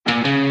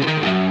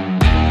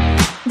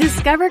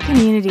Discover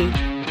community,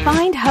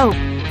 find hope,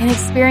 and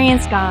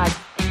experience God.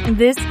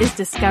 This is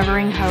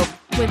Discovering Hope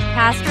with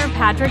Pastor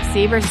Patrick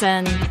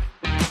Severson.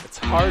 It's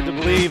hard to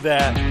believe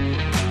that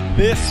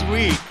this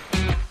week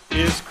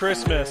is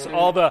Christmas.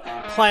 All the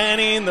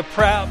planning, the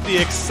prep, the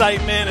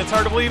excitement. It's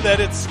hard to believe that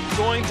it's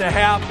going to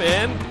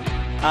happen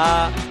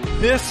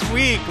this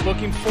week.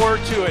 Looking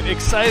forward to it.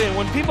 Excited.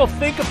 When people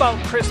think about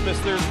Christmas,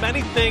 there's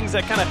many things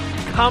that kind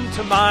of come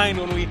to mind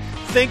when we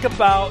think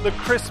about the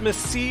Christmas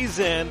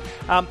season.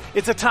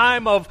 It's a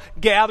time of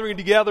gathering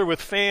together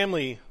with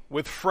family,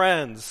 with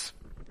friends.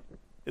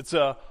 It's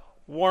a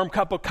warm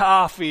cup of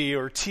coffee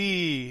or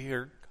tea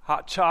or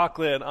hot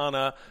chocolate on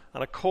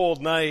a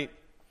cold night.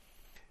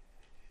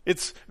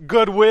 It's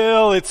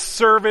goodwill, it's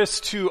service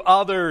to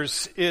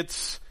others,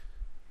 it's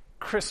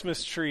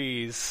Christmas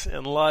trees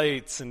and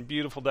lights and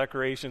beautiful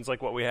decorations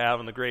like what we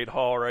have in the Great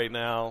Hall right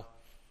now.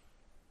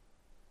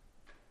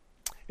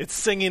 It's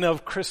singing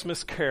of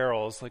Christmas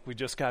carols like we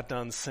just got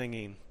done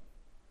singing.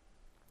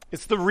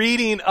 It's the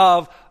reading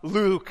of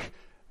Luke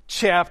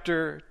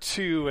chapter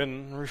 2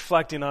 and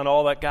reflecting on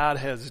all that God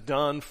has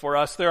done for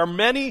us. There are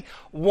many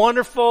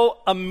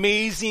wonderful,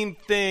 amazing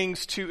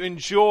things to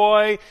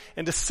enjoy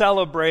and to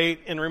celebrate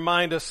and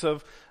remind us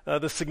of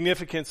the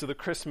significance of the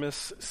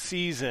Christmas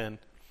season.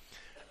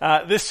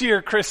 This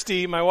year,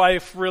 Christy, my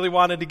wife, really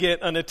wanted to get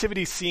a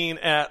nativity scene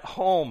at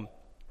home.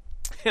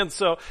 And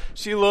so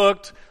she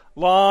looked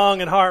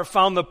long and hard,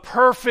 found the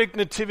perfect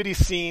nativity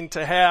scene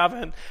to have,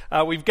 and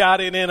we've got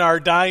it in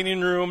our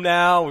dining room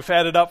now. We've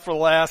had it up for the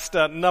last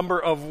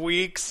number of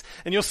weeks,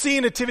 and you'll see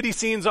nativity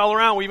scenes all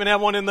around. We even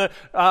have one in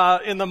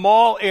the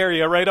mall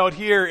area right out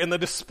here in the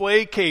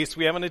display case.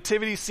 We have a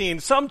nativity scene.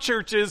 Some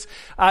churches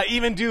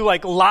even do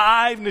like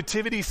live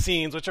nativity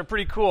scenes, which are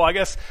pretty cool. I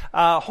guess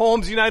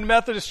Holmes United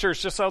Methodist Church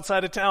just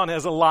outside of town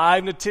has a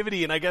live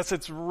nativity, and I guess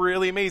it's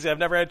really amazing. I've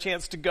never had a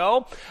chance to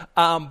go,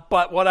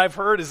 but what I've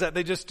heard is that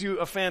they just do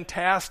a fantastic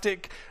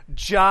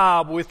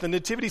job with the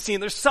nativity scene.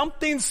 There's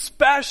something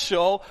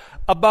special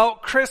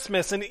about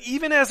Christmas, and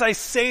even as I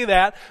say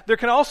that, there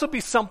can also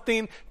be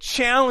something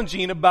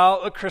challenging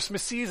about a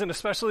Christmas season,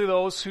 especially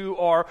those who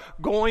are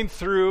going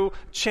through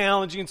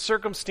challenging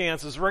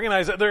circumstances.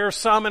 Recognize that there are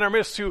some in our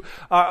midst who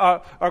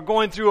are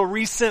going through a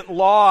recent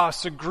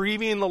loss, or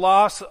grieving the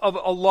loss of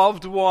a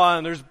loved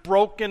one. There's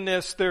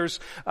brokenness, there's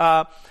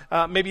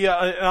maybe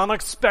an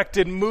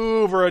unexpected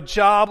move or a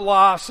job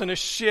loss and a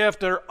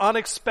shift or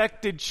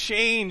unexpected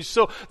change.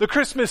 So the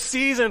Christmas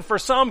season for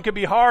some can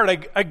be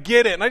hard. I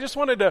get it. And I just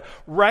wanted to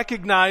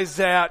recognize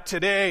that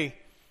today,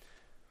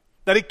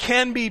 that it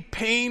can be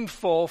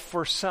painful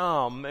for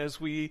some as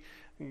we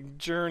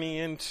journey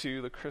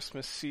into the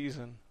Christmas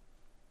season.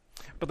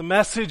 But the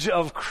message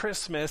of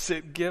Christmas,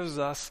 it gives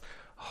us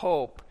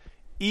hope,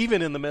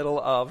 even in the middle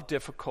of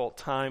difficult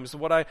times.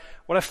 What I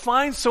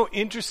find so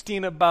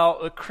interesting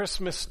about the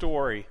Christmas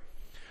story,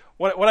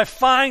 what I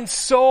find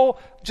so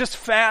just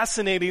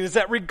fascinating is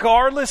that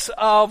regardless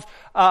of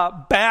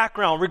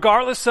background,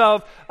 regardless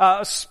of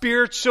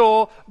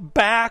spiritual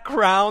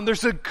background,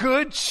 there's a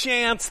good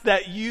chance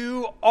that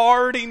you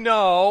already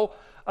know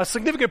a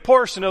significant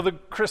portion of the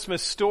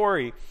Christmas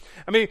story.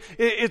 I mean,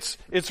 it's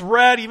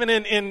read even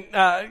in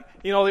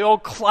the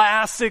old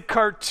classic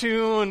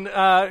cartoon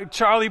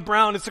Charlie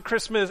Brown. It's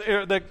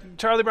the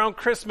Charlie Brown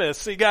Christmas.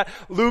 So you got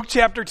Luke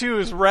chapter 2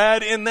 is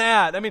read in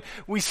that. I mean,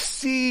 we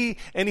see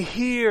and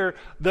hear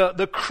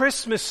the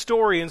Christmas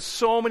story in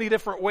so many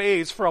different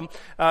ways, from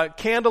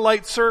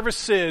candlelight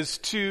services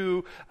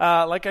to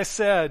like I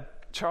said,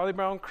 Charlie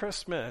Brown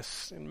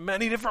Christmas, in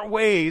many different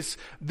ways.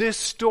 This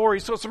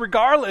story. So it's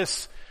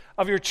regardless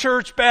of your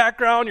church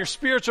background, your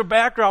spiritual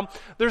background,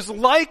 there's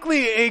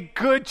likely a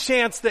good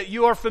chance that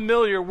you are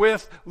familiar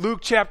with Luke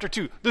chapter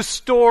 2, the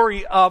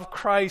story of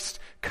Christ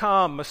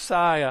come,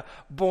 Messiah,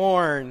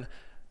 born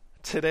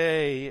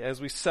today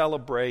as we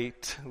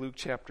celebrate Luke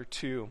chapter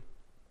 2.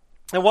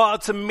 And while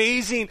it's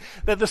amazing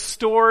that the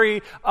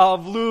story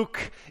of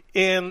Luke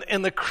in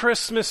the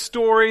Christmas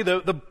story,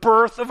 the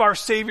birth of our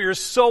Savior is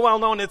so well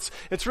known, it's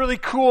really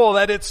cool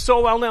that it's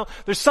so well known.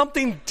 There's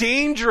something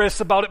dangerous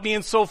about it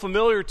being so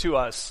familiar to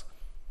us,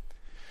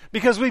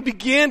 because we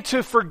begin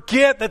to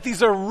forget that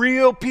these are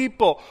real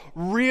people,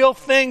 real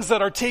things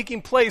that are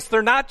taking place.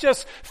 They're not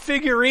just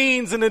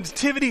figurines in a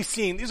nativity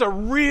scene. These are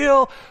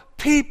real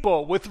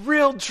people with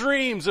real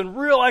dreams and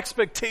real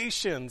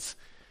expectations.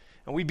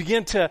 And we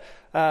begin to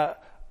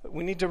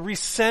we need to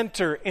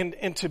recenter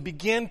and to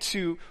begin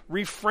to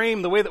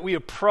reframe the way that we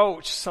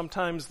approach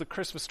sometimes the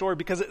Christmas story,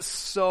 because it's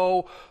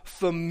so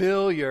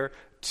familiar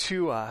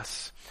to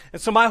us.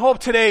 And so my hope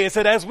today is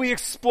that as we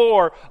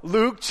explore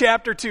Luke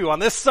chapter 2 on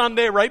this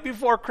Sunday right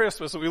before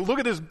Christmas, and we look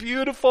at this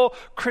beautiful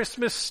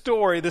Christmas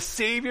story, the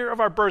Savior of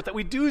our birth, that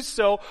we do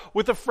so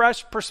with a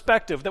fresh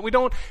perspective, that we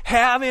don't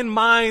have in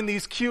mind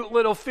these cute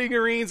little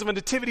figurines of a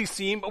nativity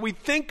scene, but we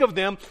think of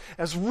them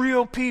as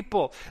real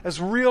people, as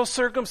real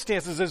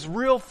circumstances, as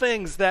real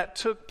things that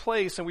took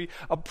place, and we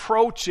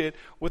approach it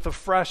with a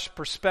fresh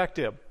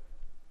perspective.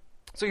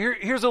 So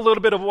here's a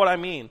little bit of what I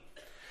mean.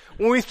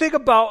 When we think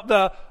about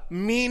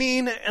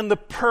meaning and the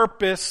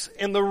purpose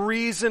and the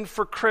reason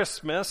for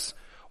Christmas,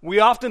 we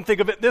often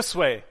think of it this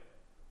way: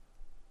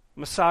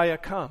 Messiah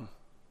come.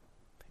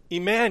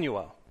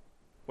 Emmanuel,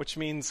 which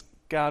means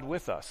God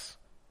with us.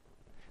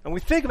 And we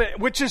think of it,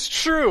 which is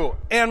true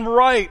and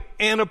right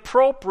and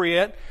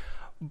appropriate,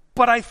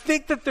 but I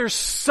think that there's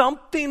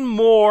something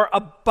more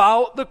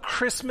about the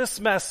Christmas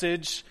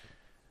message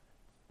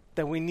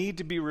that we need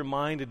to be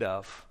reminded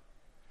of,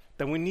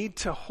 that we need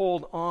to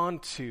hold on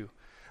to.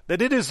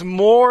 That it is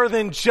more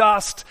than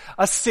just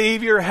a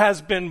Savior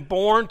has been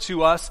born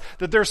to us,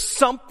 that there's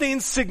something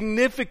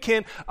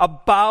significant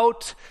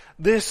about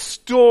this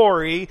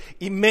story,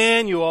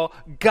 Emmanuel,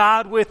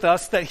 God with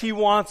us, that He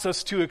wants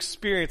us to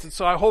experience. And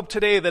so I hope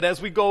today that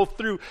as we go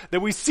through,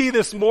 that we see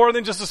this more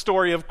than just a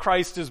story of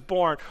Christ is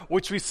born,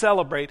 which we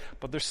celebrate,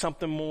 but there's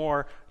something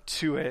more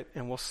to it,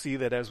 and we'll see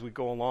that as we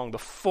go along, the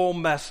full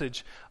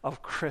message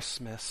of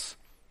Christmas.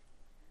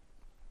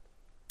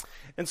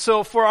 And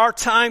so for our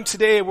time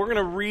today, we're going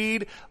to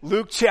read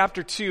Luke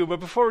chapter 2.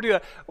 But before we do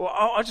that,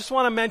 I just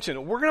want to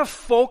mention, we're going to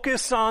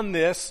focus on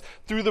this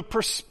through the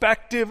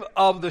perspective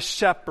of the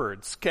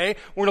shepherds, okay?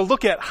 We're going to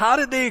look at how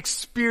did they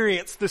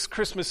experience this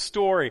Christmas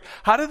story?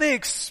 How did they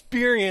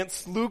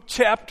experience Luke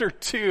chapter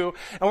 2?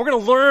 And we're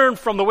going to learn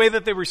from the way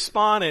that they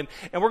responded.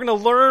 And we're going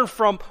to learn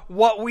from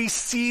what we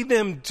see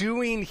them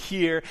doing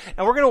here.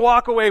 And we're going to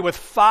walk away with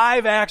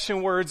 5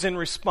 action words in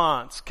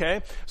response,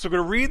 okay? So we're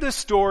going to read this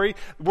story.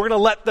 We're going to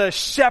let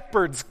the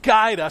shepherds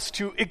guide us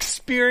to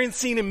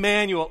experiencing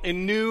Emmanuel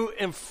in new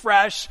and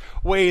fresh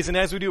ways. And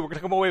as we do, we're going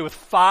to come away with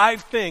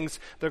 5 things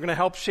that are going to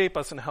help shape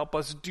us and help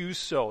us do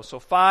so. So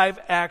 5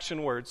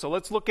 action words. So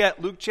let's look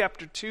at Luke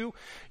chapter 2.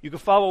 You can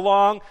follow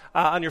along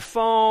on your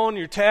phone,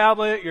 your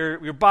tablet,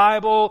 your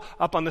Bible,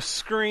 up on the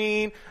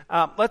screen.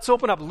 Let's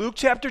open up Luke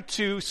chapter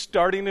 2,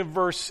 starting in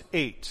verse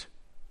 8.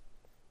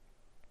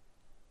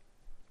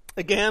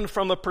 Again,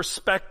 from the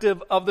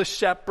perspective of the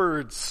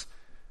shepherds.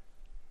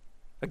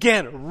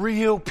 Again,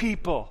 real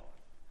people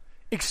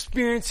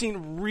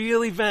experiencing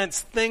real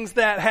events, things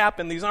that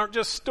happen. These aren't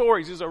just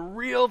stories. These are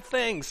real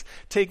things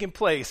taking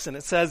place. And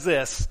it says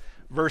this,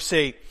 verse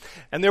 8,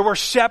 "And there were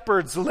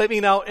shepherds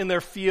living out in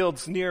their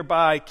fields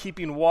nearby,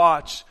 keeping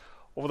watch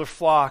over their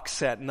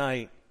flocks at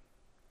night.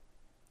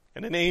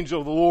 And an angel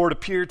of the Lord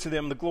appeared to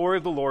them. The glory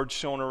of the Lord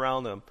shone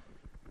around them,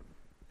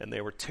 and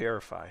they were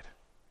terrified.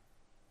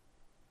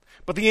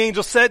 But the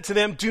angel said to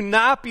them, 'Do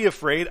not be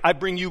afraid. I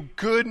bring you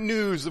good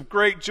news of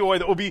great joy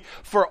that will be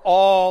for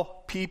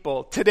all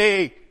people.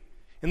 Today,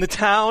 in the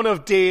town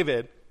of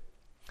David,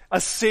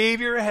 a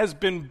Savior has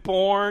been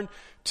born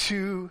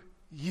to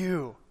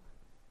you.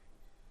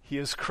 He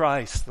is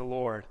Christ the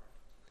Lord.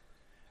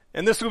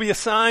 And this will be a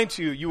sign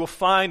to you. You will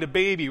find a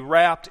baby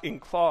wrapped in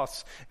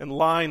cloths and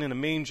lying in a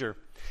manger.'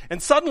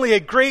 And suddenly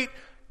a great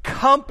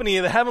company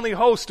of the heavenly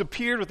host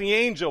appeared with the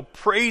angel,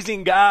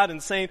 praising God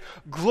and saying,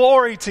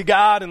 'Glory to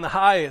God in the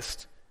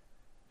highest,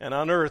 and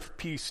on earth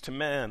peace to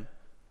men,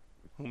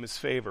 whom His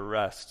favor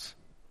rests.'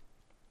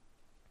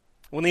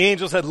 When the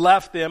angels had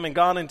left them and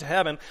gone into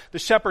heaven, the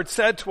shepherds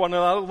said to one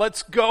another,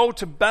 'Let's go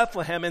to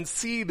Bethlehem and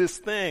see this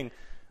thing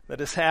that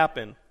has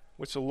happened,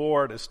 which the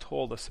Lord has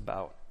told us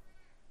about.'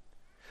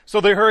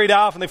 So they hurried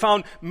off, and they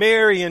found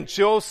Mary and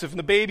Joseph and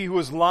the baby who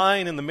was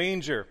lying in the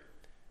manger.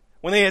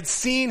 When they had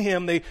seen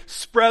him, they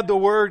spread the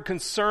word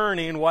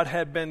concerning what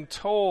had been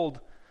told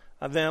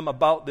of them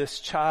about this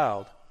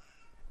child.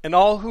 And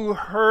all who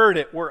heard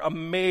it were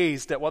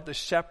amazed at what the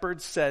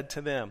shepherds said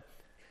to them.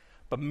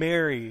 But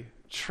Mary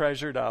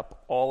treasured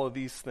up all of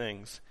these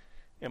things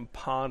and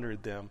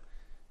pondered them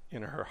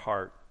in her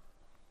heart."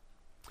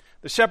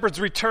 The shepherds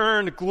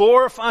returned,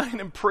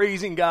 glorifying and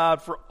praising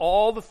God for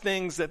all the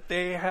things that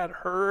they had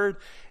heard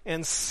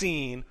and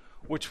seen,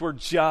 which were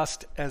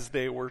just as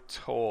they were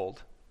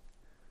told.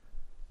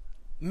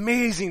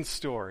 Amazing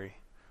story.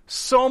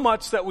 So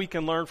much that we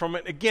can learn from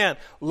it. Again,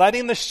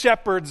 letting the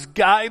shepherds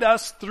guide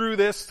us through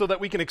this so that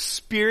we can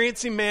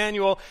experience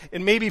Emmanuel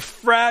in maybe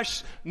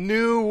fresh,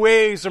 new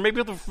ways, or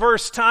maybe the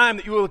first time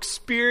that you will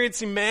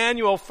experience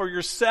Emmanuel for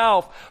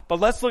yourself. But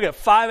let's look at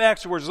 5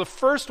 action words. The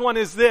first one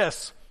is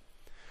this.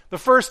 The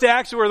first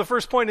action word, the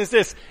first point is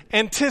this: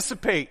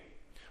 anticipate.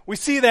 We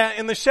see that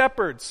in the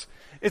shepherds.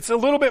 It's a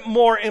little bit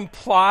more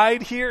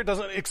implied here. It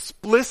doesn't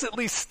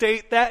explicitly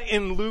state that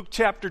in Luke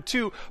chapter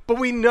 2, but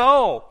we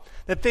know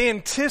that they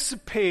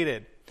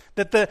anticipated,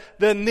 that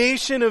the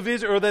nation of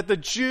Israel, or that the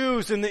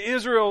Jews and the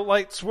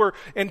Israelites were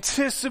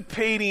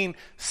anticipating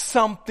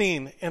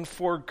something, and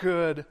for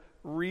good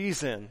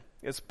reason.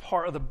 It's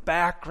part of the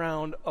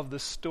background of the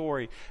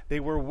story. They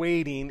were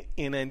waiting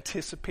in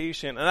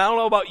anticipation. And I don't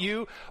know about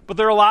you, but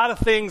there are a lot of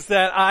things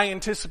that I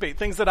anticipate,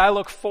 things that I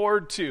look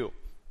forward to.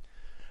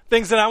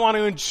 Things that I want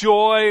to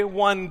enjoy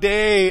one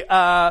day,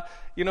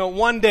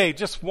 one day,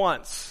 just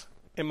once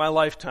in my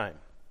lifetime.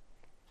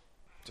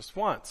 Just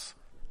once.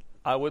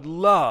 I would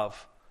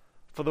love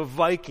for the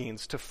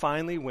Vikings to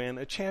finally win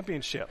a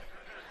championship.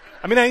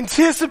 I mean, I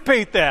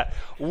anticipate that.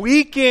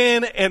 Week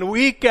in and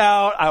week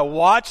out, I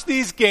watch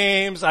these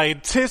games. I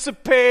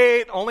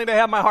anticipate only to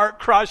have my heart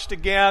crushed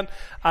again.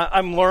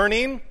 I'm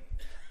learning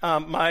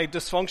my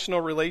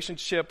dysfunctional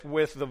relationship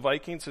with the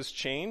Vikings has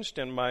changed,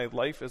 and my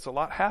life is a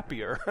lot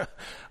happier.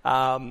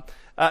 No,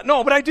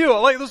 but I do.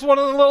 Like, this is one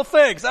of the little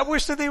things. I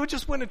wish that they would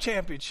just win a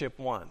championship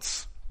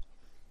once.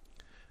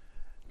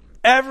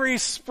 Every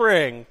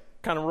spring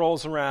kind of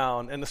rolls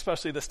around, and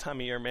especially this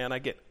time of year, man, I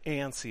get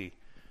antsy.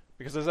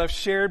 Because as I've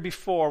shared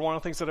before, one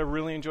of the things that I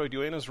really enjoy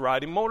doing is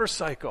riding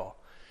motorcycle.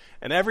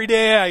 And every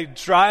day I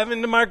drive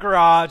into my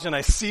garage and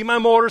I see my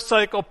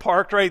motorcycle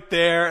parked right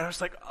there. And I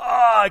was like,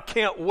 I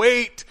can't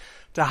wait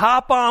to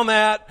hop on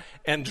that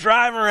and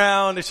drive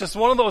around. It's just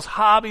one of those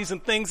hobbies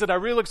and things that I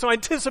really look. So I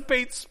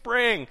anticipate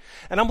spring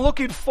and I'm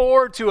looking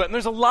forward to it. And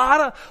there's a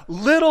lot of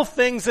little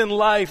things in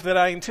life that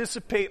I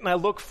anticipate and I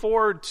look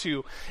forward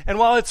to. And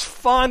while it's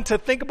fun to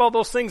think about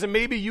those things, and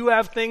maybe you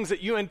have things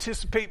that you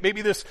anticipate,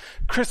 maybe this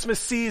Christmas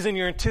season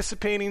you're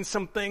anticipating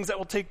some things that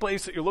will take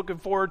place that you're looking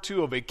forward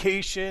to, a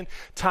vacation,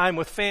 time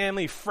with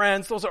family,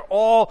 friends. Those are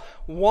all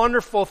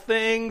wonderful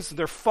things.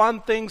 They're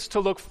fun things to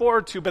look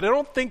forward to, but I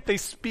don't think they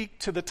speak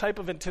to the type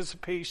of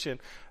anticipation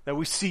that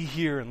we see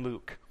here in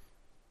Luke.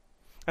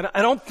 And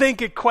I don't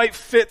think it quite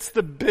fits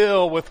the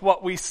bill with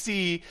what we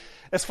see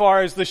as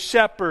far as the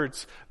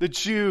shepherds, the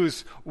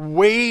Jews,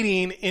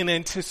 waiting in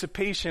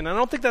anticipation. I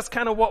don't think that's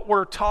kind of what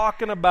we're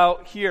talking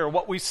about here,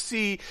 what we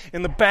see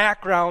in the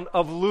background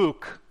of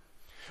Luke.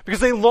 Because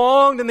they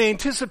longed and they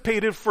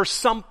anticipated for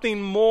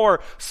something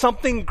more,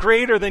 something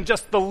greater than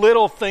just the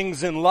little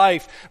things in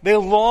life. They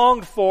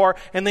longed for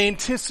and they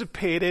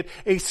anticipated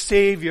a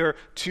Savior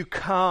to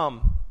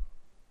come.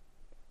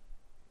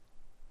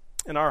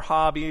 And our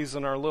hobbies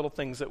and our little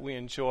things that we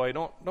enjoy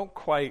don't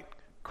quite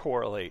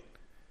correlate.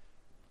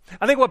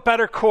 I think what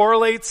better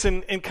correlates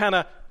and kind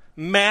of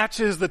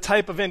matches the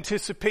type of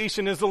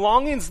anticipation is the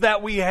longings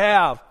that we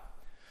have.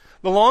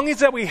 The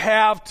longings that we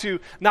have to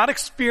not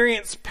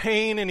experience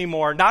pain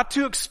anymore, not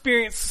to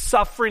experience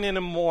suffering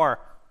anymore.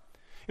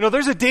 You know,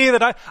 there's a day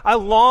that I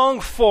long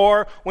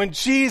for when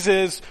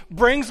Jesus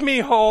brings me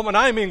home and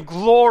I'm in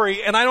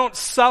glory and I don't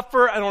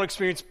suffer, I don't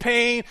experience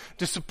pain,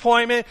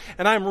 disappointment,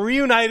 and I'm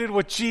reunited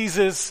with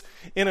Jesus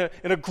in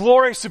a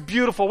glorious and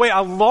beautiful way. I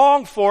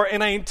long for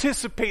and I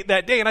anticipate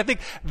that day. And I think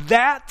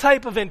that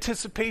type of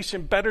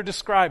anticipation better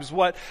describes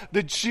what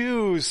the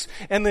Jews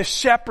and the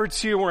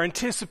shepherds here were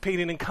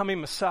anticipating in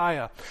coming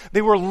Messiah.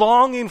 They were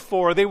longing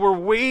for, they were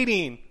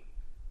waiting.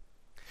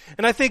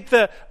 And I think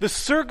the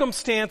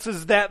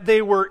circumstances that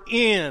they were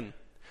in,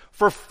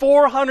 for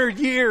 400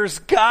 years,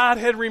 God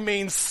had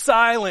remained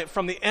silent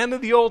from the end of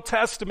the Old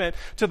Testament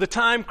to the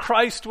time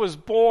Christ was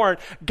born.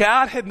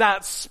 God had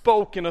not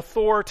spoken in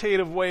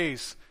authoritative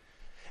ways.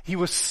 He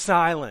was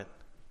silent.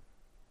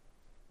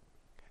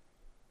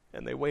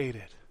 And they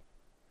waited.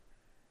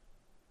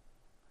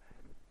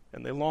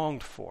 And they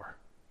longed for.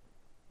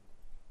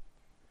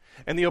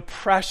 And the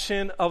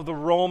oppression of the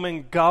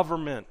Roman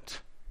government,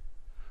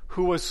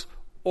 who was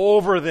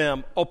over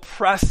them,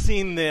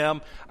 oppressing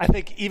them, I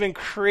think even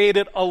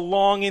created a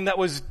longing that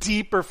was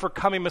deeper for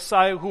coming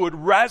Messiah who would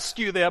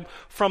rescue them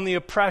from the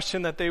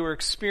oppression that they were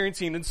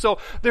experiencing. And so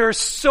there is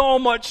so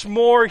much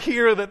more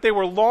here that they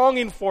were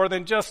longing for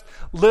than just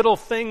little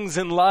things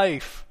in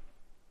life.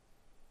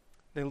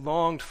 They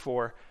longed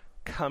for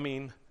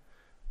coming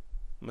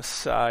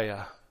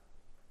Messiah.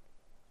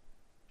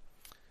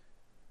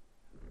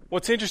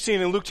 What's interesting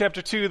in Luke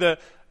chapter 2,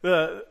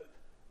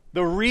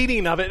 the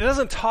reading of it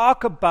doesn't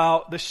talk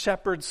about the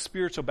shepherd's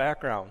spiritual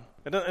background.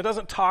 It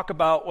doesn't talk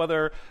about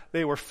whether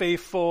they were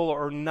faithful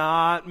or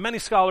not. Many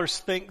scholars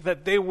think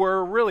that they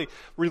were really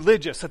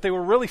religious, that they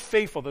were really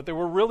faithful, that they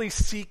were really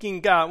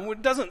seeking God.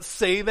 It doesn't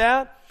say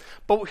that,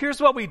 but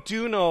here's what we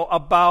do know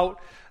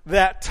about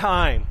that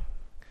time,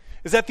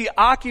 is that the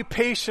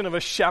occupation of a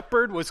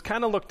shepherd was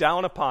kind of looked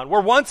down upon.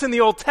 Where once in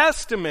the Old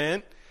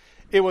Testament,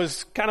 it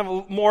was kind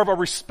of more of a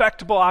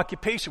respectable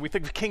occupation. We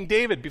think of King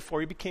David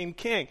before he became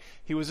king.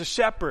 He was a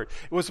shepherd.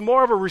 It was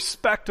more of a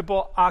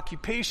respectable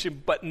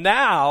occupation, but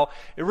now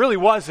it really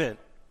wasn't.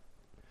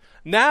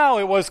 Now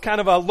it was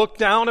kind of a looked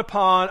down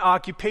upon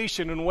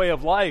occupation and way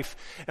of life.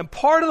 And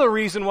part of the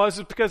reason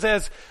was because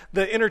as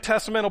the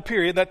intertestamental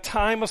period, that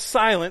time of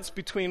silence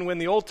between when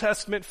the Old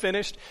Testament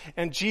finished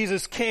and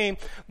Jesus came,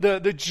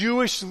 the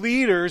Jewish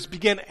leaders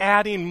began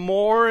adding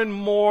more and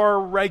more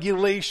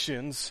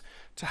regulations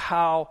to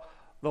how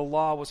the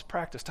law was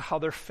practiced, to how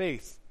their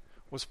faith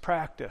was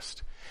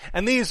practiced.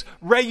 And these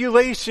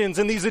regulations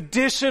and these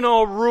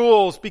additional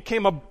rules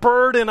became a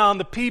burden on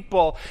the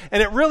people,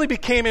 and it really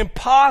became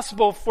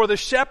impossible for the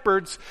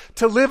shepherds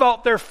to live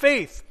out their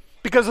faith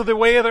because of the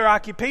way of their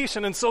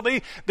occupation. And so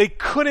they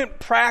couldn't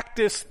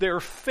practice their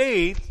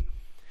faith,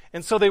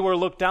 and so they were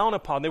looked down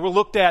upon. They were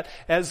looked at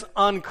as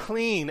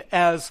unclean,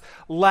 as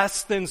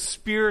less than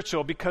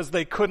spiritual, because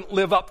they couldn't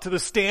live up to the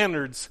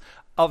standards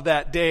of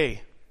that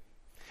day.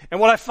 And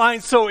what I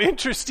find so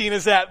interesting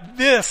is that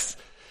this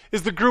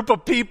is the group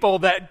of people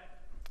that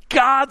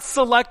God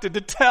selected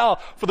to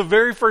tell for the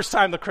very first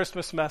time the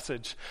Christmas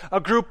message. A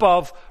group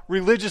of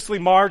religiously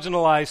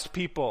marginalized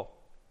people.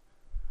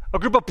 A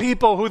group of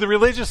people who the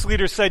religious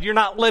leaders said, you're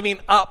not living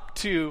up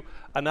to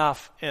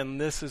enough. And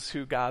this is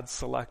who God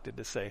selected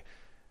to say,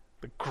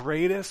 the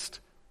greatest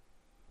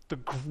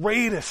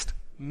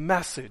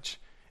message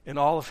in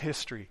all of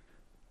history,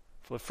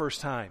 for the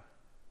first time,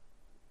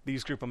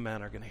 these group of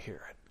men are going to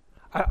hear it.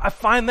 I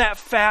find that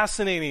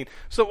fascinating.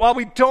 So while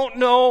we don't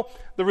know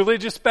the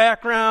religious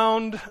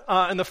background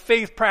and the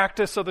faith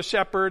practice of the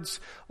shepherds,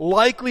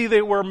 likely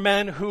they were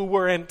men who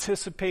were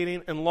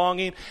anticipating and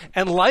longing,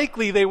 and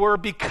likely they were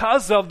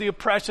because of the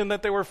oppression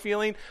that they were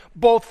feeling,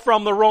 both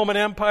from the Roman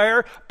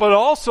Empire, but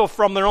also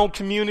from their own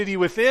community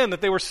within, that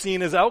they were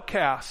seen as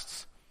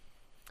outcasts.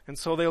 And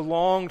so they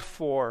longed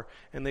for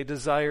and they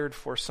desired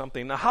for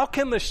something. Now, how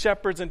can the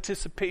shepherd's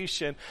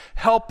anticipation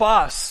help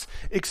us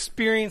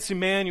experience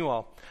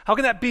Emmanuel? How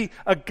can that be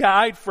a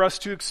guide for us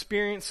to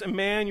experience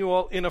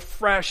Emmanuel in a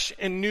fresh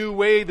and new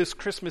way this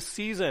Christmas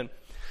season?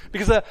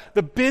 Because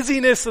the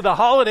busyness of the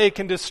holiday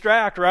can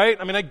distract, right?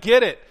 I mean, I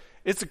get it.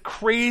 It's a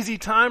crazy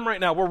time right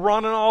now. We're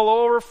running all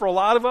over for a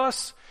lot of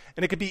us.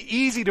 And it could be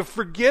easy to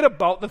forget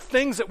about the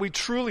things that we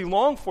truly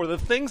long for, the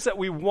things that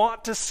we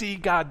want to see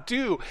God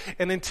do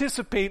and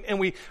anticipate, and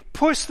we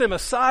push them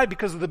aside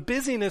because of the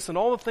busyness and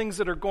all the things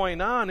that are going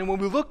on. And when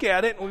we look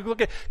at it, and we look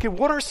at, okay,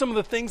 what are some of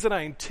the things that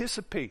I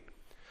anticipate?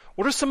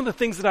 What are some of the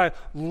things that I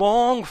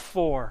long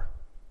for?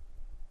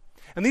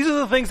 And these are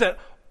the things that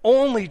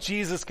only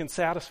Jesus can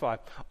satisfy.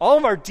 All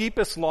of our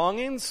deepest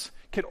longings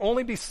can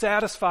only be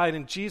satisfied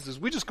in Jesus.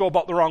 We just go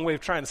about the wrong way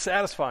of trying to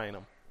satisfy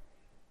them.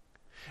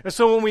 And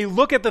so when we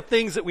look at the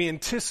things that we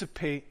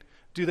anticipate,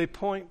 do they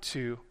point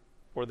to,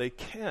 or they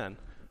can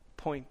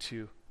point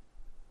to,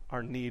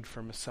 our need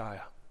for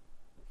Messiah?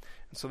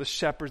 And so the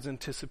shepherds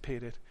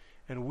anticipated,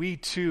 and we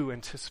too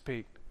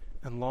anticipate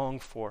and long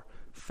for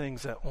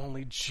things that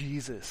only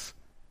Jesus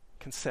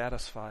can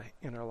satisfy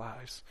in our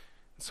lives.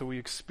 And so we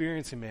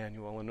experience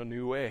Emmanuel in a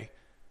new way,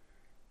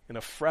 in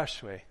a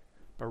fresh way,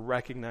 by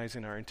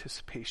recognizing our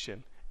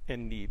anticipation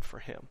and need for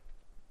him.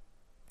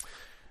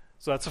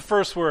 So that's the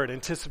first word,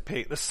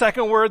 anticipate. The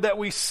second word that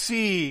we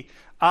see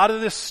out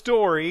of this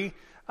story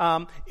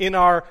in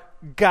our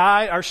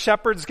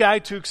shepherd's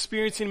guide to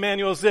experiencing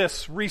Emmanuel is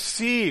this: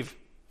 receive.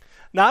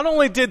 Not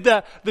only did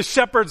the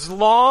shepherds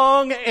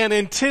long and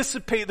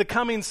anticipate the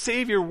coming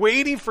Savior,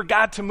 waiting for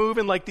God to move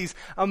in like these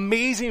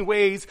amazing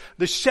ways,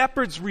 the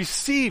shepherds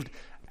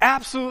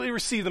absolutely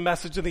received the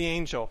message of the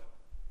angel.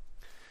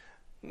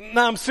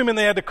 Now I'm assuming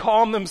they had to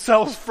calm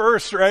themselves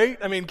first, right?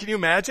 I mean, can you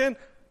imagine?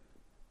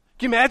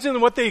 Can you imagine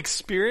what they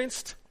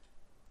experienced?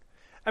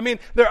 I mean,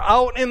 they're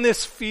out in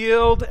this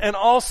field, and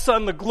all of a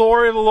sudden the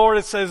glory of the Lord,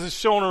 it says, is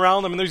shown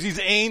around them, and there's these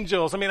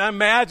angels. I mean, I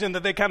imagine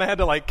that they kind of had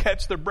to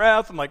catch their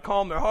breath and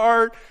calm their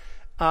heart,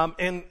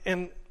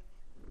 and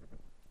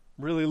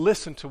really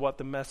listen to what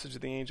the message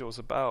of the angel was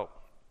about.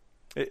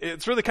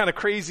 It's really kind of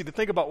crazy to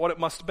think about what it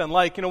must have been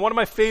like. You know, one of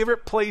my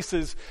favorite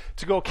places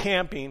to go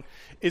camping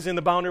is in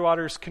the Boundary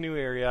Waters canoe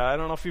area. I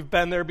don't know if you've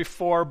been there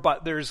before,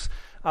 but there's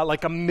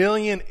 1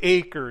 million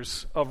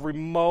acres of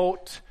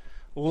remote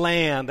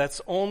land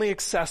that's only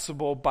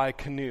accessible by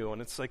canoe.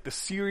 And it's like the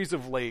series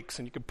of lakes,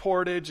 and you can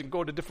portage and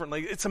go to different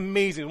lakes. It's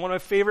amazing. One of my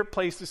favorite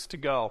places to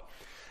go.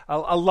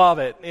 I love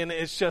it. And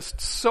it's just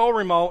so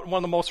remote. One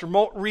of the most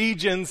remote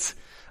regions,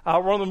 one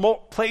of the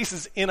remote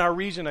places in our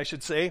region, I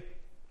should say.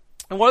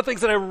 And one of the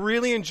things that I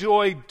really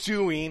enjoy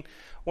doing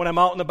when I'm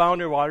out in the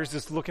Boundary Waters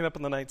is looking up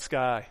in the night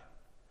sky.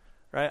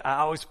 Right? I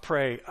always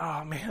pray,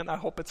 oh man, I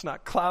hope it's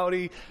not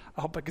cloudy.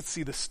 I hope I can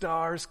see the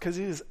stars, because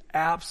it is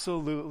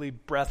absolutely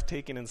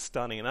breathtaking and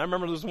stunning. And I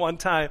remember there was one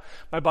time,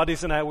 my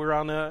buddies and I were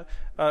on a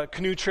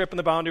canoe trip in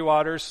the Boundary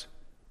Waters,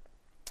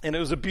 and it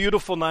was a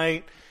beautiful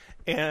night,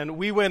 and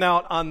we went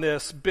out on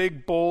this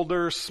big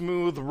boulder,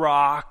 smooth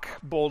rock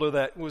boulder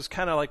that was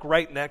kind of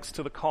right next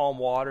to the calm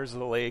waters of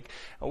the lake.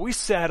 And we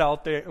sat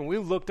out there and we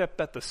looked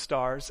up at the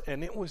stars,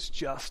 and it was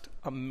just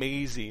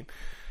amazing.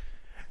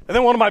 And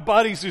then one of my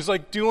buddies who's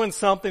doing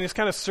something, he's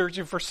kind of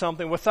searching for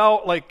something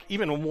without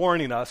even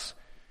warning us.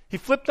 He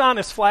flipped on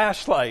his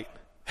flashlight.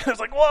 And I was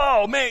like,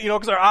 whoa, man,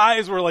 because our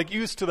eyes were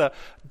used to the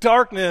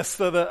darkness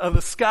of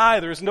the sky.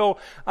 There was no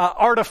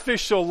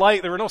artificial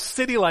light. There were no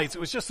city lights.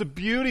 It was just the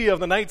beauty of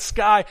the night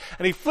sky.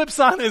 And he flips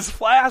on his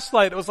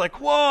flashlight. It was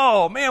like,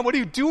 whoa, man, what are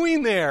you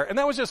doing there? And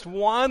that was just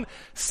one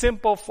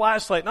simple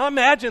flashlight. Now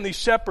imagine these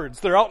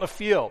shepherds. They're out in the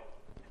field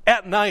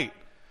at night.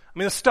 I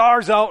mean, the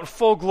stars out in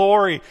full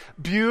glory,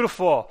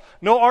 beautiful.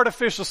 No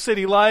artificial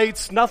city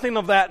lights, nothing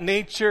of that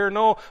nature,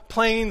 no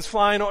planes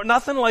flying,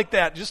 nothing like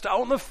that. Just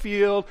out in the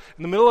field,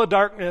 in the middle of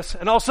darkness,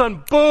 and all of a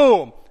sudden,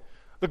 boom!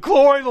 The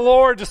glory of the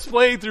Lord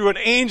displayed through an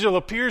angel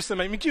appears to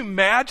them. I mean, can you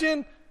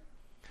imagine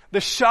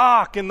the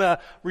shock and the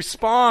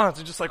response?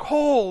 It's just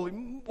holy,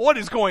 what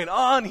is going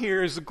on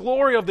here? As the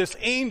glory of this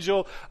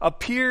angel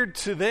appeared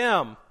to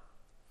them.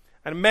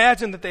 And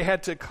imagine that they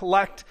had to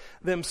collect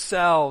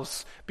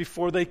themselves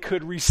before they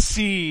could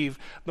receive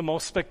the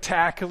most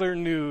spectacular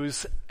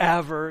news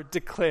ever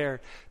declared.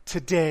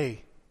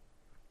 Today,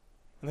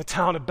 in the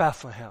town of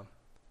Bethlehem,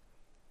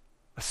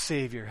 a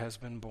Savior has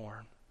been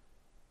born.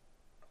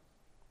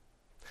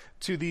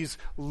 To these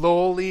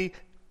lowly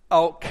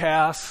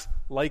outcasts,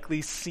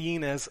 likely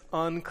seen as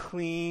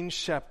unclean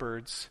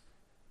shepherds,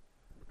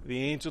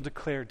 the angel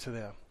declared to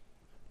them,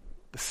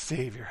 the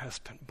Savior has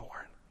been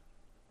born.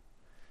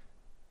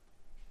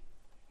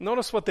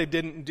 Notice what they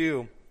didn't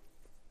do.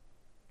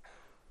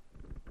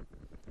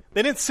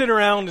 They didn't sit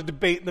around and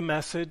debate the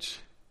message.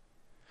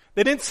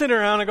 They didn't sit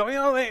around and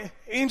go, the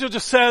angel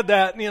just said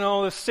that,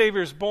 the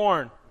Savior's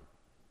born.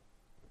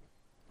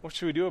 What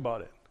should we do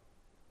about it?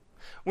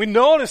 We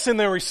notice in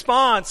their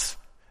response,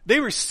 they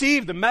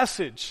received the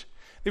message.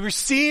 They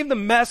received the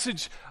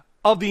message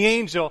of the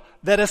angel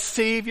that a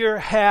Savior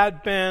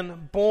had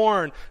been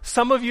born.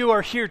 Some of you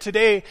are here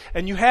today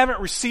and you haven't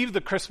received the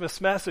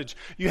Christmas message.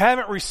 You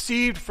haven't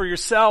received for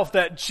yourself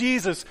that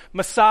Jesus,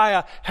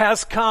 Messiah,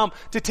 has come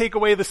to take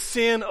away the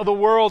sin of the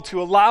world,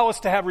 to allow us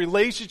to have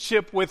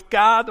relationship with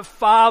God the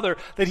Father,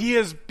 that He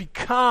has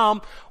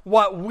become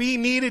what we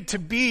needed to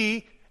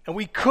be and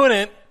we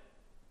couldn't,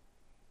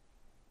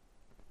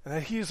 and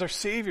that He is our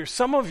Savior.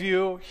 Some of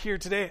you here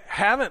today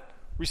haven't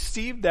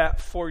received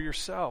that for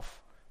yourself.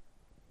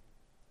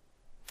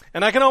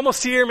 And I can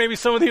almost hear maybe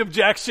some of the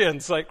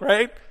objections,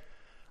 right?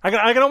 I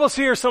can almost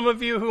hear some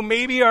of you who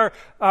maybe are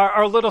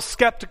a little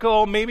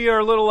skeptical, maybe are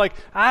a little like,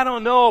 I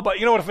don't know, but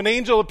you know what, if an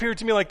angel appeared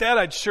to me like that,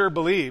 I'd sure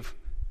believe,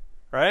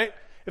 right?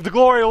 If the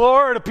glory of the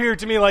Lord appeared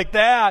to me like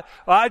that,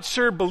 I'd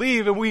sure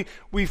believe. And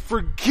we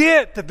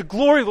forget that the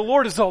glory of the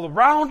Lord is all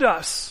around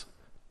us.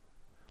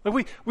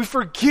 Like we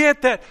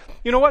forget that,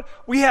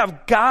 we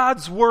have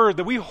God's word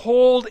that we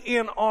hold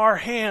in our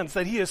hands,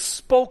 that He has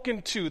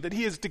spoken to, that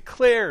He has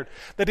declared,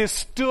 that has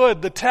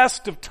stood the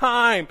test of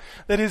time,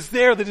 that is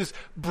there, that is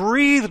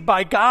breathed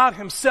by God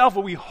Himself,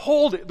 and we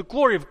hold it. The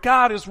glory of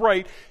God is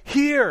right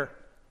here.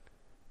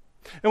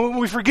 And when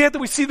we forget that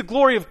we see the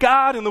glory of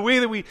God in the way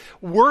that we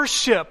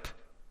worship,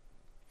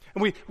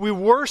 and we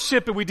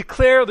worship and we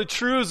declare the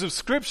truths of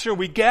Scripture.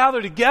 We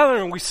gather together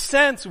and we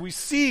sense and we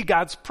see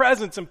God's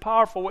presence in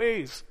powerful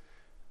ways.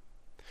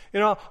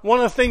 One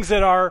of the things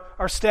that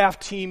our staff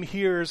team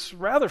hears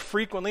rather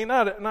frequently,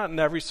 not in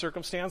every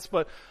circumstance,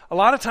 but a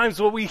lot of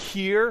times what we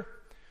hear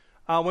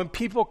when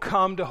people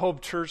come to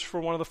Hope Church for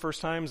one of the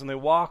first times and they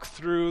walk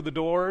through the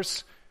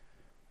doors,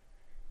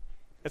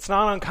 it's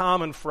not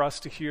uncommon for us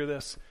to hear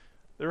this.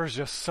 There was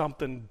just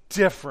something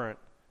different.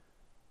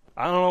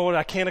 I don't know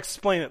I can't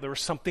explain it. There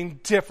was something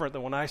different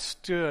than when I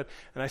stood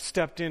and I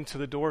stepped into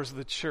the doors of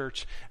the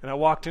church and I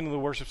walked into the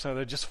worship center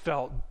that just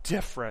felt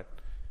different.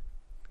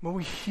 But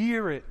we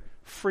hear it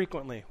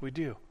frequently. We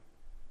do.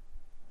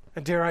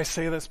 And dare I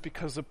say this,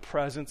 because the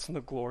presence and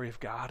the glory of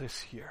God is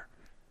here.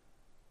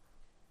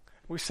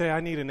 We say, I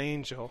need an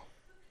angel.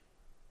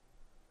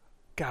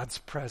 God's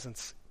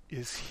presence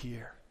is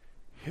here.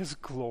 His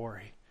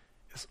glory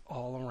is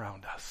all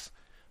around us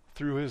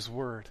through His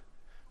word,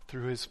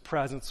 through His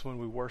presence when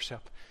we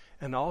worship.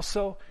 And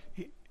also,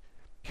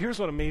 here's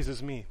what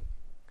amazes me.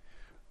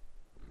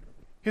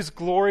 His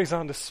glory is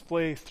on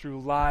display through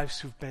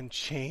lives who've been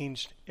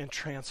changed and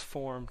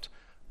transformed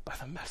by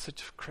the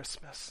message of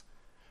Christmas,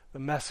 the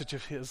message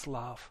of His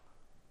love.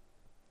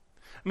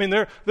 I mean,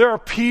 there are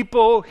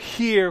people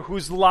here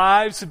whose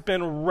lives have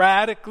been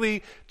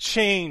radically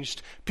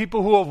changed.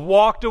 People who have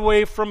walked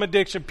away from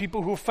addiction.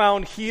 People who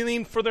found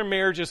healing for their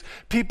marriages.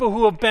 People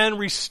who have been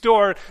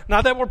restored.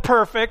 Not that we're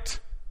perfect,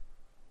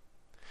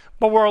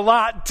 but we're a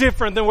lot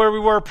different than where we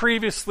were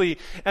previously.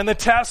 And the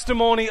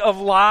testimony of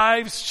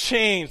lives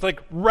changed,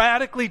 like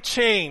radically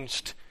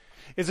changed,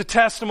 is a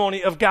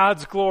testimony of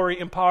God's glory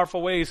in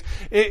powerful ways.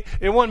 It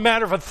wouldn't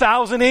matter if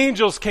 1,000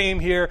 angels came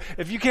here.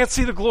 If you can't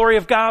see the glory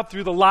of God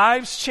through the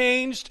lives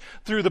changed,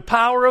 through the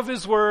power of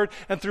His word,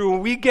 and through when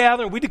we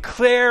gather, we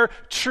declare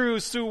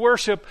truths through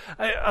worship,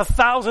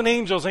 1,000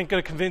 angels ain't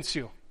going to convince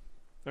you.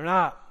 They're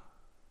not.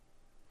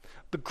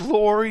 The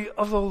glory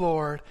of the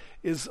Lord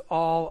is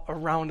all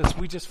around us.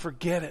 We just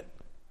forget it.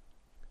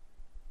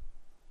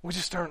 We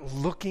just aren't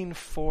looking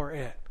for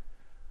it.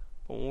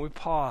 But when we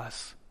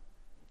pause,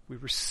 we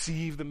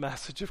receive the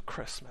message of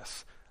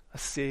Christmas. A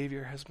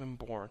Savior has been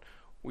born.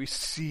 We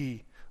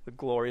see the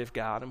glory of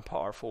God in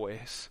powerful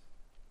ways.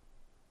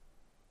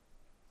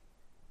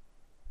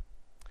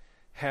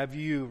 Have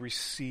you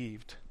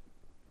received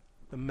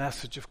the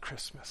message of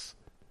Christmas?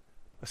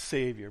 A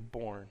Savior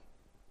born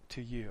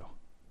to you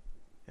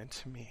and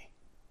to me.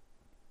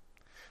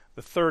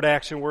 The third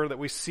action word that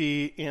we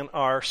see in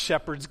our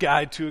Shepherd's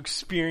Guide to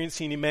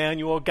Experiencing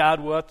Emmanuel,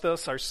 God with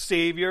us, our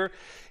Savior,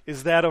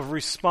 is that of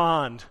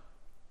respond.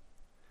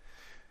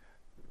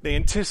 They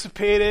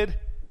anticipated,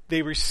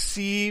 they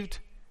received,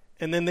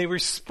 and then they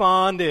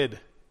responded.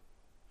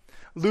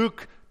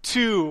 Luke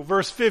 2,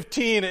 verse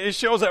 15, it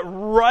shows that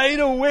right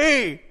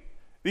away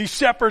these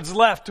shepherds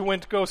left and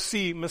went to go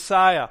see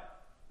Messiah.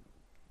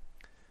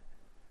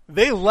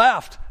 They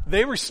left,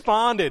 they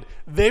responded,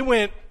 they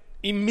went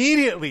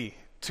immediately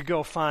to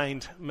go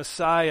find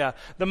Messiah.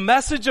 The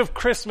message of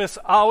Christmas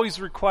always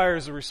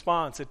requires a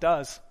response. It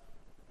does.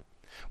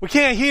 We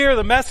can't hear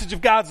the message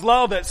of God's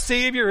love that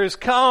Savior has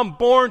come,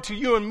 born to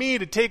you and me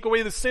to take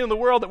away the sin of the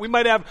world, that we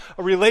might have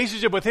a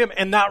relationship with Him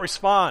and not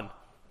respond.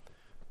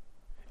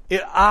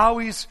 It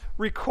always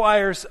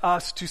requires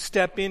us to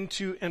step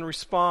into and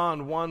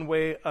respond one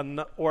way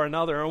or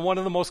another. And one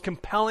of the most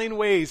compelling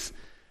ways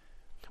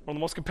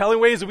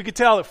that we could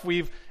tell if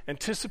we've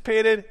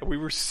anticipated, if we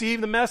receive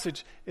the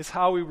message, is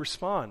how we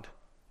respond.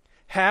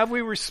 Have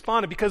we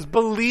responded? Because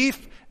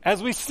belief,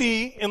 as we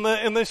see in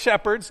the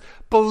shepherds,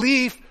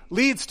 belief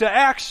leads to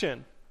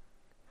action.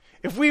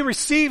 If we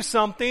receive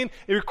something,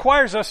 it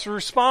requires us to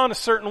respond a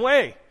certain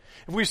way.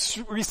 If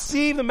we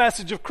receive the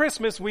message of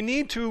Christmas, we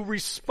need to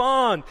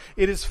respond.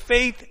 It is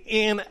faith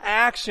in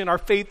action. Our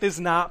faith is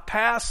not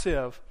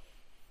passive.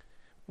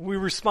 We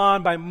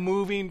respond by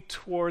moving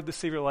toward the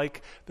Savior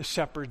like the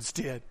shepherds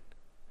did.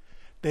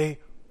 They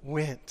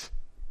went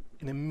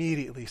and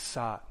immediately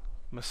sought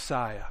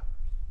Messiah.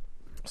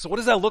 So what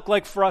does that look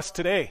like for us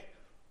today?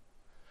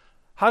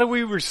 How do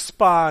we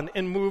respond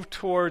and move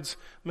towards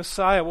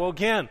Messiah? Well,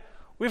 again,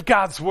 we have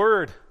God's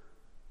Word.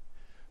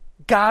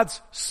 God's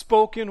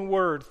spoken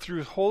word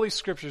through Holy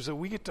Scriptures that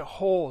we get to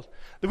hold,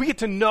 that we get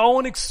to know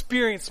and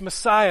experience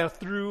Messiah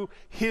through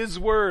His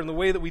Word and the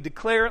way that we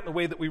declare it, and the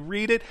way that we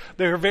read it.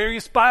 There are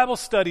various Bible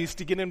studies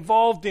to get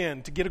involved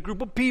in, to get a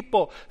group of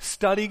people,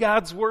 study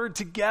God's Word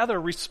together,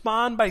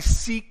 respond by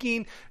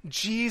seeking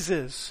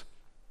Jesus.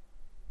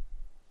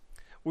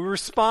 We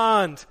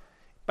respond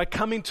by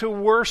coming to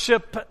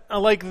worship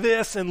like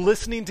this and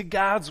listening to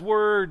God's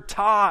Word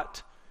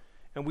taught,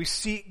 and we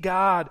seek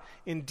God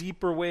in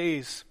deeper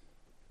ways.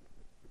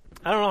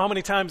 I don't know how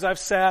many times I've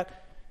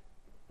sat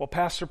while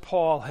Pastor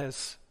Paul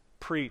has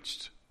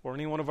preached, or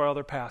any one of our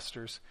other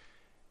pastors,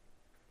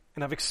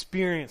 and I've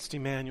experienced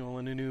Emmanuel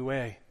in a new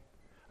way.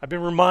 I've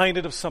been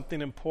reminded of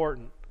something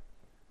important.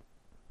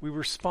 We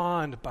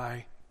respond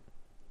by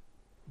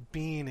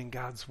being in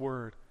God's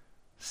Word,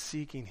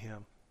 seeking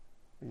Him,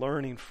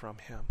 learning from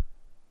Him,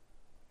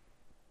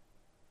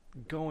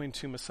 going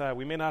to Messiah.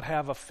 We may not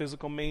have a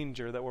physical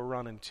manger that we're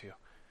running to,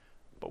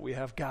 but we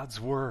have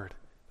God's Word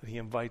that He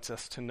invites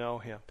us to know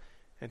Him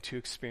and to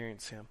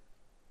experience Him.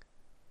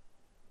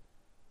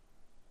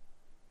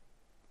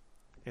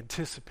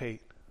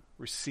 Anticipate,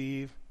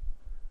 receive,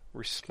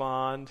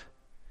 respond,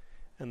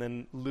 and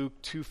then Luke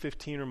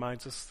 2:15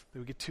 reminds us that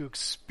we get to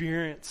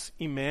experience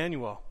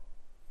Emmanuel.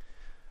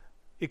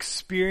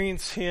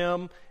 Experience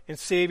Him and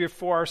Savior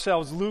for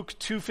ourselves. Luke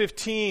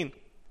 2:15.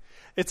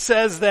 It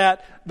says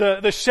that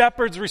the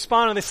shepherds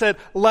responded and they said,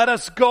 "Let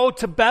us go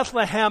to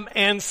Bethlehem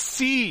and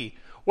see."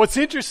 What's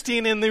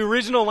interesting in the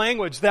original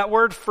language, that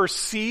word for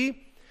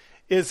see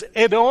is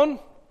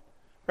edon,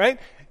 right?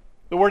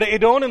 The word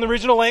edon in the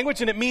original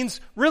language, and it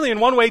means really in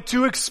one way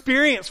to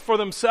experience for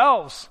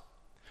themselves.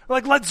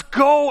 Like, let's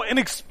go and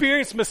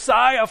experience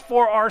Messiah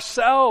for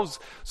ourselves.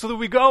 So that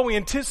we go, we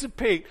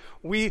anticipate,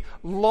 we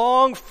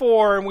long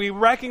for, and we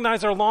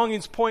recognize our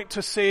longings point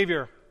to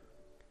Savior.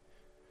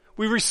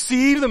 We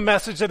receive the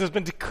message that has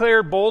been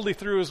declared boldly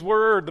through His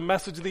Word, the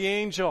message of the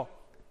angel.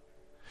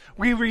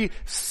 We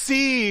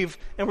receive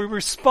and we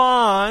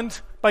respond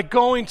by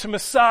going to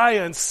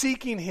Messiah and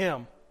seeking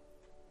Him.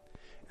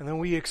 And then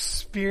we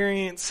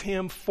experience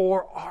Him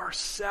for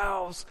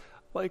ourselves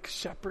like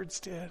shepherds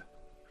did.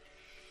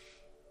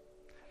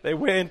 They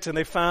went and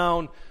they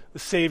found the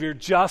Savior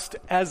just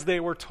as they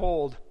were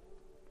told.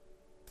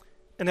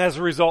 And as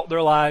a result,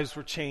 their lives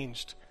were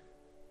changed.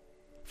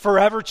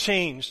 Forever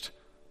changed.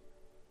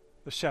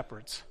 The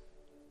shepherds.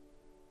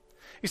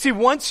 You see,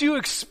 once you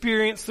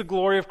experience the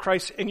glory of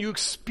Christ and you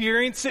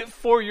experience it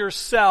for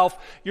yourself,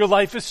 your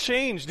life is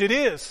changed. It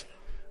is.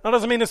 That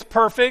doesn't mean it's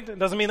perfect. It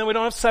doesn't mean that we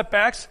don't have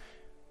setbacks,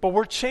 but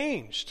we're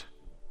changed.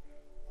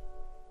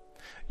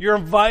 You're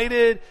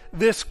invited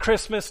this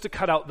Christmas to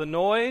cut out the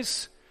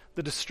noise,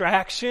 the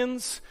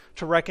distractions,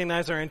 to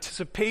recognize our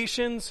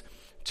anticipations,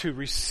 to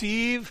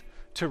receive,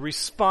 to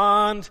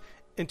respond,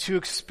 and to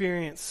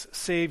experience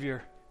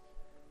Savior.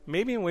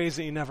 Maybe in ways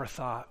that you never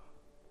thought.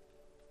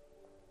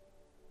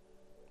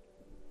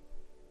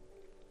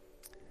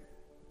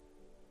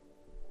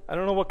 I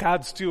don't know what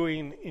God's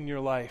doing in your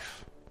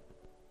life.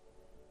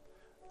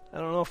 I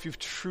don't know if you've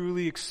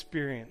truly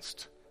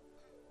experienced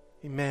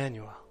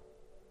Emmanuel,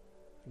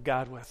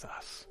 God with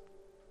us.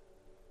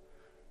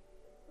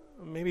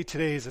 Maybe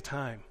today is a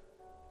time.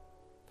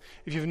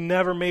 If you've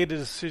never made a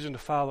decision to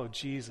follow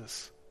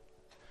Jesus,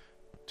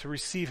 to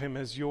receive Him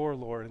as your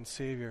Lord and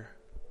Savior,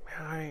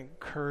 man, I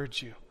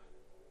encourage you.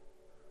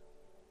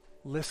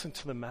 Listen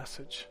to the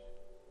message.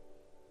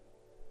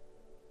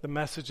 The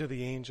message of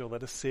the angel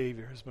that a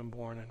Savior has been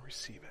born, and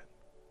receive it.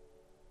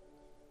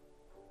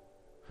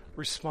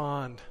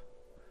 Respond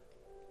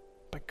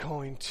by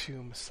going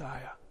to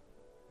Messiah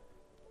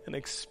and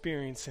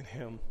experiencing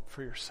Him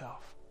for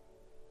yourself.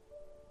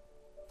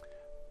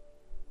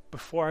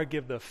 Before I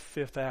give the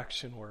fifth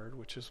action word,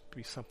 which is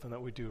be something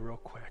that we do real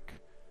quick,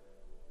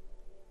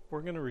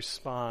 we're going to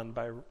respond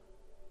by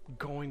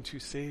going to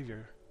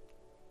Savior.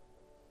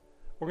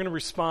 We're going to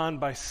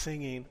respond by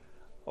singing,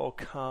 "O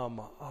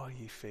come, all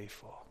ye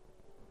faithful,"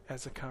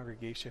 as a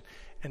congregation.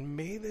 And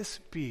may this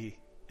be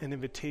an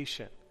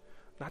invitation,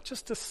 not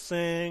just to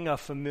sing a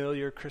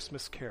familiar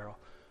Christmas carol,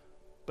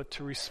 but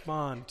to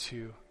respond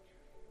to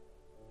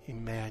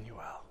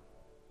Emmanuel,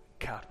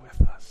 God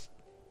with us.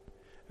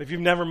 If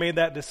you've never made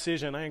that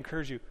decision, I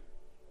encourage you,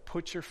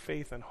 put your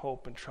faith and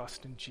hope and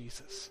trust in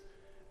Jesus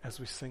as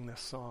we sing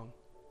this song.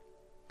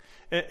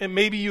 And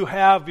maybe you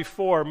have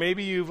before.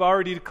 Maybe you've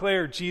already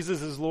declared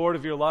Jesus is Lord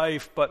of your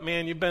life, but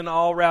man, you've been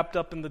all wrapped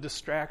up in the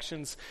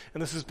distractions,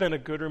 and this has been a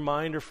good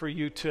reminder for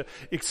you to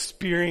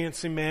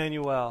experience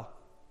Emmanuel.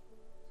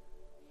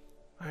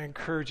 I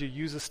encourage you,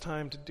 use this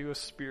time to do a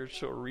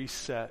spiritual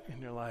reset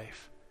in your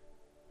life.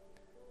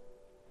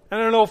 I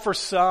don't know, for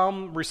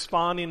some,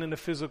 responding in a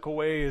physical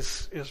way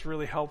is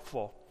really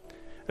helpful.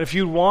 And if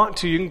you want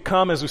to, you can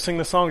come as we sing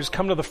the song, just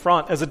come to the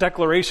front as a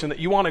declaration that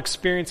you want to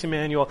experience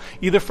Emmanuel,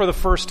 either for the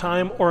first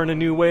time or in a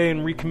new way,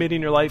 and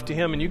recommitting your life to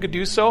Him. And you could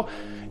do so.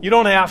 You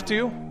don't have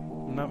to.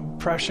 I'm not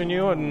pressuring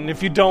you. And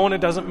if you don't,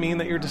 it doesn't mean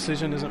that your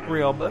decision isn't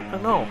real. But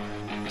no,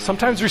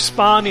 sometimes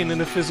responding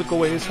in a physical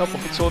way is helpful.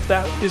 So if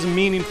that is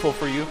meaningful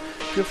for you,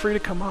 feel free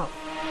to come up.